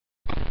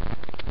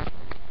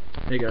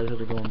Hey guys,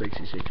 how's it going? Big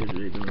C6 here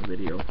today doing a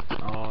video.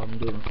 I'm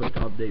doing a quick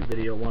update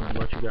video. Want to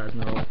let you guys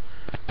know,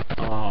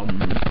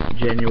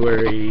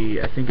 January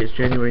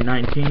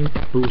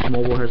 19th, Boost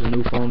Mobile has a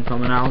new phone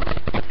coming out.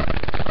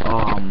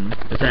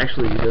 It's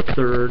actually the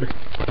third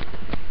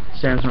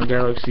Samsung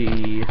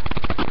Galaxy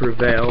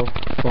Prevail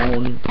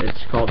phone.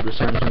 It's called the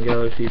Samsung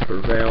Galaxy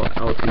Prevail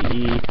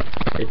LTE.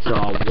 It's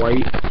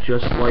white,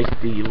 just like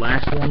the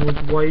last one was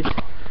white.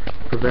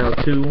 Prevail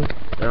 2.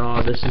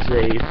 This is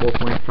a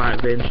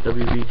 4.5-inch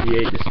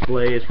WVGA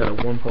display. It's got a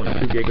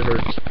 1.2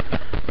 GHz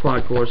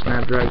quad-core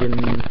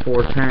Snapdragon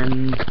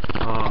 410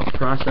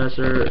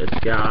 processor. It's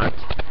got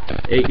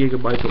 8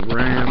 GB of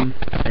RAM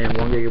and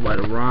 1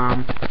 GB of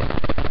ROM,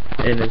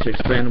 and it's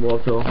expandable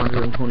up to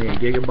 128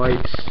 GB.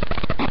 It's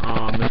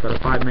got a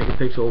 5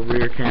 megapixel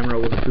rear camera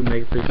with a 2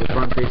 megapixel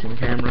front-facing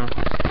camera.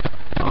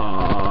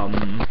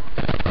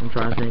 I'm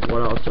trying to think,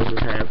 what else does it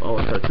have? Oh,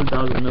 it's got a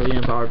 2,000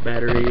 mAh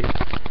battery.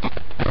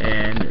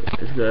 And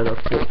it's got a,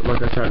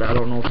 like I said, I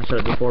don't know if I said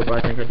it before, but I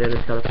think I did.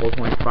 It's got a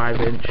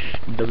 4.5-inch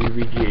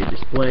WVGA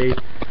display.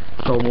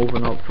 So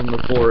moving up from the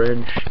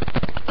 4-inch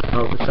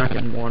of the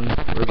second one,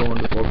 we're going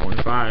to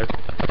 4.5.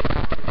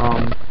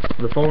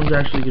 The phone's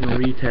actually going to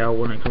retail,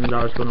 when it comes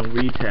out, it's going to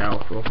retail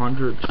for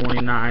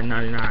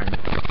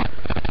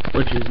 $129.99,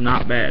 which is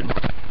not bad.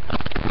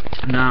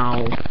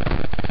 Now,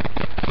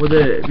 with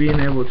it being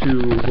able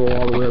to go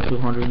all the way up to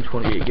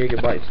 128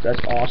 GB,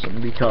 that's awesome,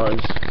 because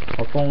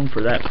a phone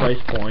for that price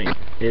point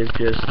is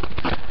just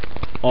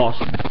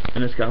awesome.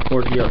 And it's got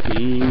 4G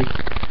LTE.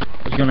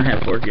 It's going to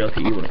have 4G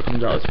LTE when it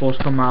comes out. It's supposed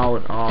to come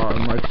out,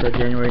 like I said,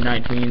 January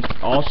 19th.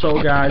 Also,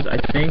 guys, I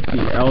think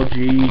the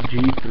LG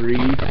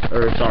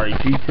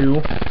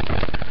G2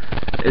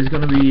 is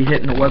going to be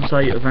hitting the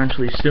website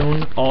eventually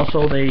soon.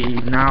 Also, they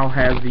now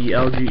have the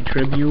LG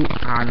Tribute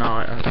on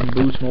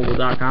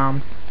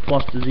boostmobile.com,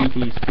 plus the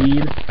ZTE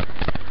Speed.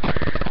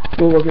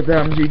 Go look at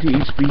them.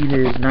 ZTE Speed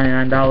is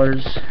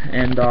 $99,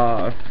 and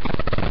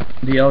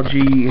the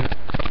LG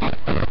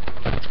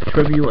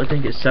Tribute, I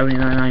think, is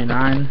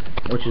 $79.99,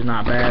 which is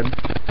not bad.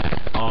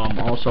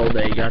 Also,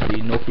 they got the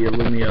Nokia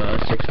Lumia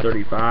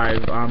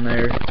 635 on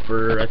there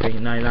for, I think,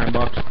 99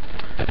 bucks.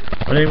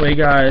 But anyway,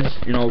 guys,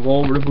 you know, go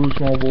over to Boost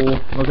Mobile,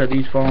 look at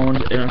these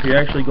phones, and if you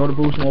actually go to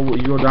Boost Mobile,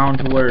 you go down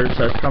to where it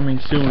says coming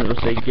soon. It'll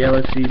say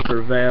Galaxy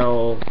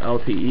Prevail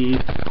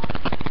LTE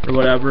or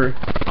whatever.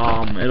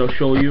 It'll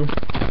show you.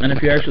 And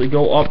if you actually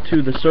go up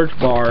to the search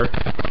bar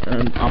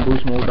on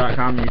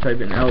boostmobile.com and you type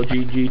in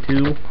LG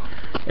G2,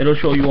 it'll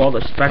show you all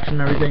the specs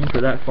and everything for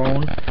that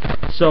phone.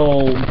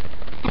 So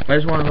I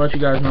just want to let you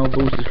guys know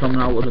Boost is coming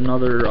out with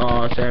another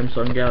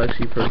Samsung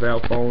Galaxy Prevail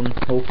phone.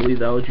 Hopefully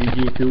the LG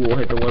G2 will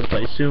hit the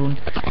website soon,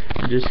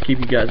 and just keep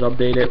you guys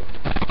updated.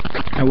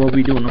 I will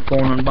be doing a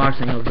phone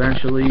unboxing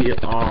eventually.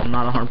 I'm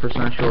not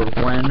 100% sure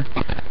when.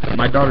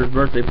 My daughter's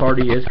birthday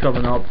party is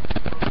coming up,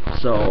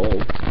 so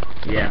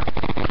yeah.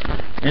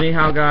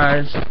 Anyhow,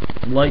 guys,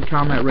 like,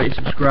 comment, rate,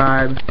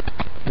 subscribe,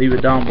 leave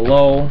it down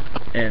below,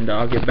 and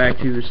I'll get back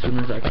to you as soon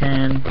as I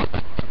can.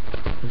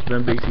 It's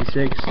been Big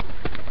C6,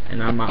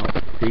 and I'm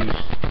out. Peace.